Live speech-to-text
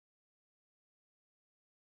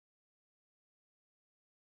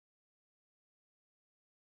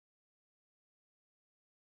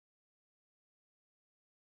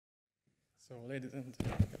So,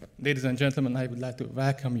 ladies and gentlemen, I would like to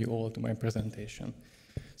welcome you all to my presentation.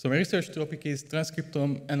 So, my research topic is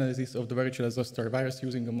transcriptome analysis of the varicella zoster virus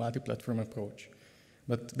using a multi-platform approach.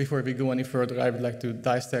 But before we go any further, I would like to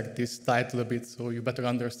dissect this title a bit so you better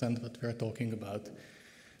understand what we are talking about.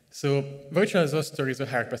 So, varicella zoster is a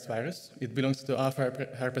herpes virus. It belongs to the alpha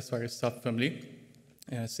herpes virus subfamily,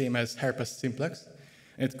 same as herpes simplex.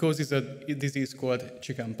 And it causes a disease called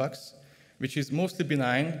chickenpox, which is mostly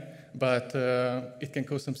benign, but it can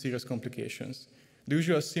cause some serious complications. The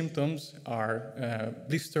usual symptoms are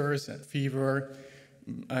blisters and fever,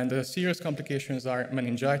 and the serious complications are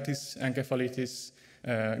meningitis, encephalitis,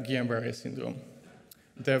 Guillain-Barré syndrome.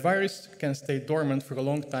 The virus can stay dormant for a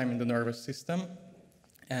long time in the nervous system,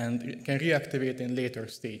 and it can reactivate in later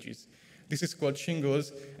stages. This is called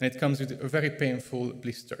shingles, and it comes with very painful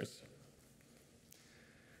blisters.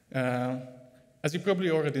 As you probably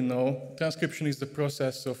already know, transcription is the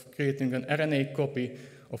process of creating an RNA copy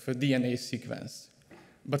of a DNA sequence.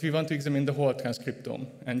 But we want to examine the whole transcriptome.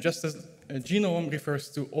 And just as a genome refers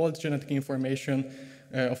to all genetic information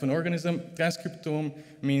of an organism, transcriptome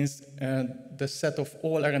means the set of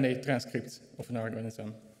all RNA transcripts of an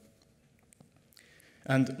organism.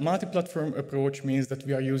 And multi-platform approach means that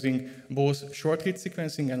we are using both short-read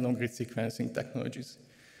sequencing and long-read sequencing technologies.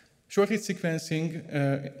 Short-read sequencing,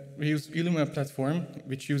 we use Illumina platform,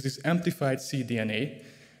 which uses amplified cDNA,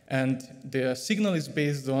 and the signal is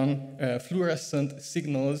based on fluorescent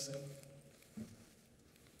signals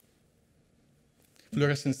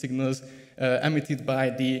emitted by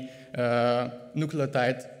the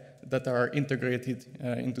nucleotides that are integrated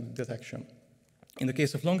into the detection. In the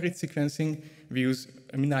case of long-read sequencing, we use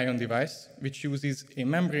a MinION device, which uses a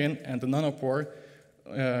membrane and a nanopore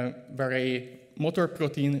where a motor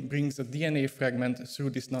protein brings a DNA fragment through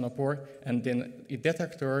this nanopore, and then a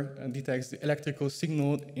detector detects the electrical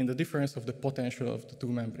signal in the difference of the potential of the two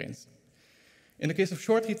membranes. In the case of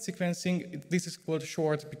short-read sequencing, this is called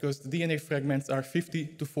short because the DNA fragments are 50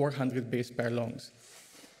 to 400 base pair longs.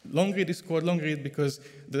 Long-read is called long-read because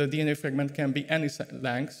the DNA fragment can be any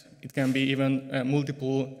length. It can be even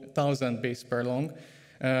multiple thousand base pair long.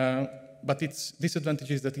 But its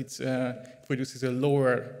disadvantage is that it produces a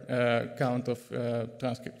lower count of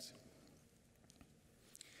transcripts.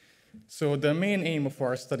 So the main aim of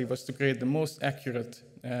our study was to create the most accurate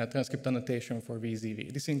transcript annotation for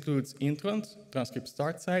VZV. This includes introns, transcript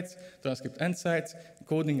start sites, transcript end sites,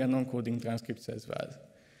 coding and non-coding transcripts as well.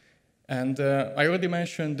 And I already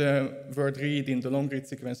mentioned the word read in the long-read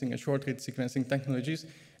sequencing and short-read sequencing technologies.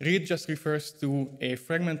 Read just refers to a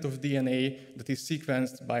fragment of DNA that is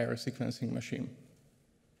sequenced by our sequencing machine.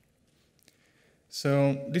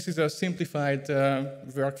 So this is a simplified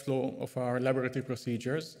workflow of our laboratory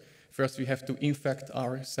procedures. First, we have to infect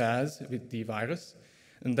our cells with the virus,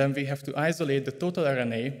 and then we have to isolate the total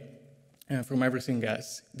RNA from everything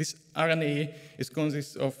else. This RNA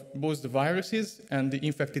consists of both the viruses and the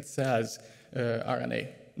infected cells' RNA.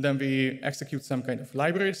 Then we execute some kind of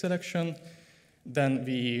library selection. Then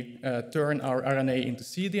we turn our RNA into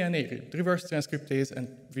cDNA, reverse transcriptase, and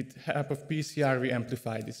with help of PCR, we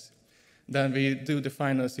amplify this. Then we do the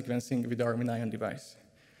final sequencing with our MinION device.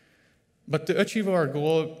 But to achieve our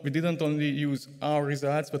goal, we didn't only use our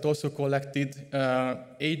results, but also collected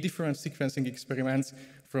 8 different sequencing experiments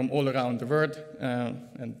from all around the world,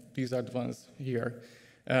 and these are the ones here.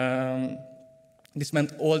 This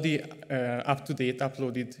meant all the up-to-date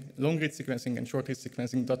uploaded long-read sequencing and short-read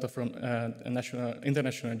sequencing data from a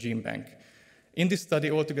international gene bank. In this study,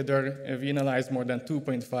 altogether, we analyzed more than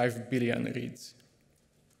 2.5 billion reads.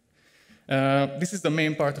 This is the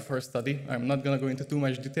main part of our study. I'm not going to go into too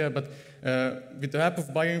much detail, but with the help of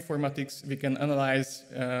bioinformatics, we can analyze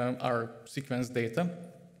our sequence data.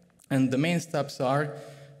 And the main steps are,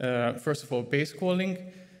 first of all, base calling,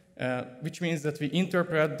 which means that we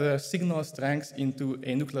interpret the signal strengths into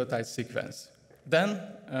a nucleotide sequence. Then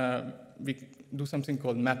we do something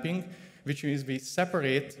called mapping, which means we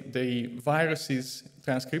separate the virus's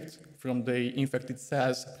transcript from the infected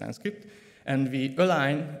cell's transcript, and we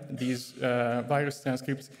align these virus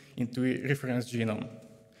transcripts into a reference genome.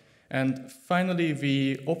 And finally,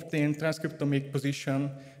 we obtain transcriptomic position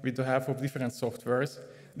with the help of different softwares.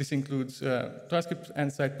 This includes transcript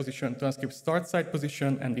end site position, transcript start site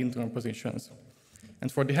position, and intron positions.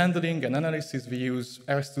 And for the handling and analysis, we use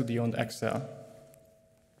RStudio and Excel.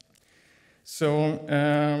 So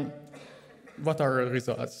what are our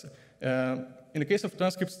results? In the case of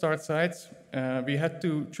transcript start sites, we had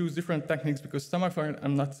to choose different techniques because some of them are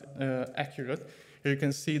not accurate. Here you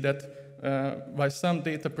can see that while some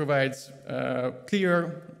data provides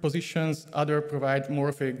clear positions, others provide more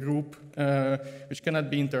of a group which cannot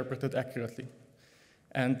be interpreted accurately.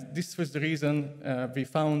 And this was the reason we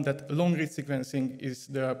found that long-read sequencing is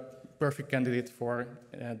the perfect candidate for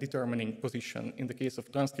determining position in the case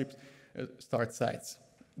of transcript start sites.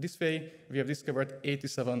 This way, we have discovered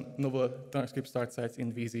 87 novel transcript start sites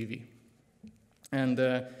in VZV. And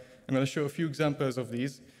I'm going to show a few examples of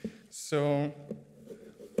these. So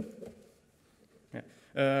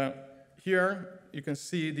here you can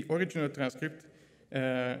see the original transcript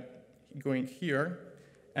going here.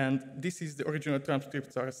 And this is the original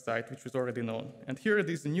transcript start site, which was already known. And here it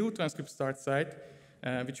is the new transcript start site,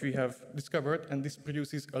 which we have discovered, and this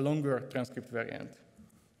produces a longer transcript variant.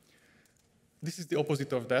 This is the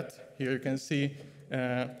opposite of that. Here you can see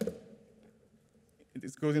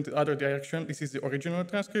it goes into the other direction. This is the original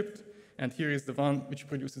transcript, and here is the one which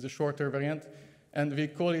produces a shorter variant. And we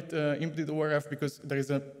call it implicit ORF because there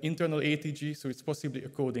is an internal ATG, so it's possibly a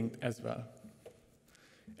coding as well.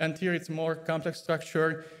 And here it's more complex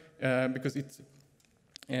structure because it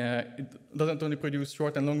doesn't only produce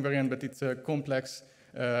short and long variant, but it's a complex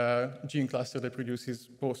gene cluster that produces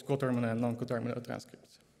both coterminal and non-coterminal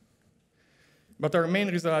transcripts. But our main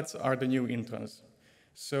results are the new introns.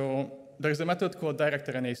 So there's a method called direct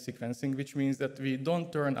RNA sequencing, which means that we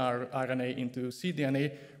don't turn our RNA into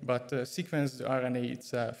cDNA, but sequence the RNA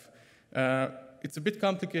itself. It's a bit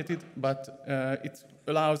complicated, but it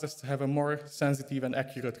allows us to have a more sensitive and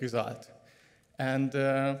accurate result. And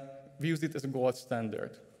we used it as a gold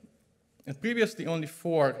standard. And previously, only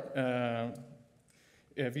 4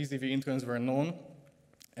 VZV introns were known.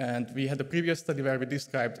 And we had a previous study where we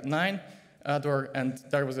described 9 other, and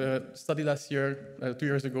there was a study last year, 2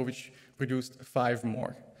 years ago, which produced 5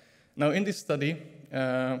 more. Now, in this study,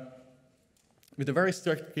 with a very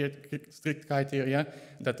strict criteria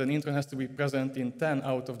that an intron has to be present in 10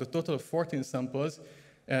 out of the total of 14 samples,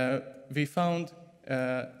 we found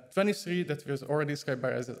 23 that was already described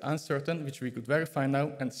by us as uncertain, which we could verify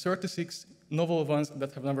now, and 36 novel ones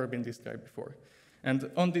that have never been described before.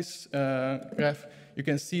 And on this graph, you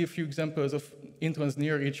can see a few examples of introns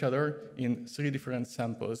near each other in 3 different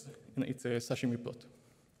samples. And it's a sashimi plot.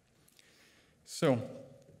 So,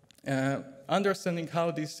 understanding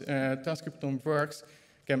how this transcriptome works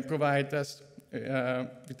can provide us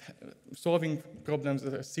with solving problems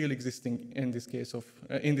that are still existing in this case of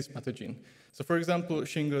in this pathogen. So, for example,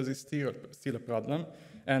 shingles is still a problem,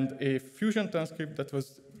 and a fusion transcript that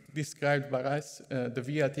was described by us, the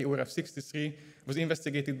VLT-ORF63, was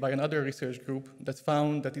investigated by another research group that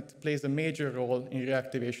found that it plays a major role in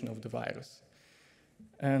reactivation of the virus.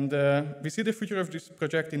 And we see the future of this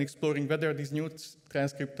project in exploring whether these new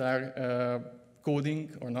transcripts are coding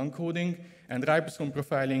or non-coding, and ribosome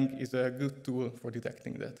profiling is a good tool for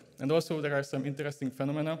detecting that. And also there are some interesting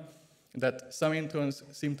phenomena that some introns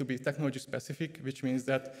seem to be technology specific, which means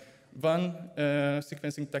that one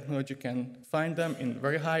sequencing technology can find them in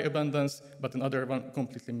very high abundance, but another one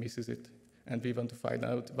completely misses it. And we want to find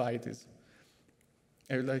out why it is.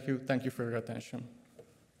 I would like to thank you for your attention.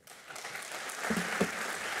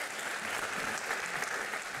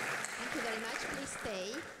 Thank you very much. Please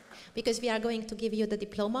stay, because we are going to give you the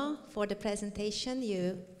diploma for the presentation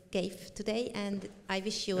you gave today, and I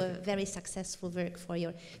wish you a very successful work for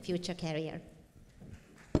your future career.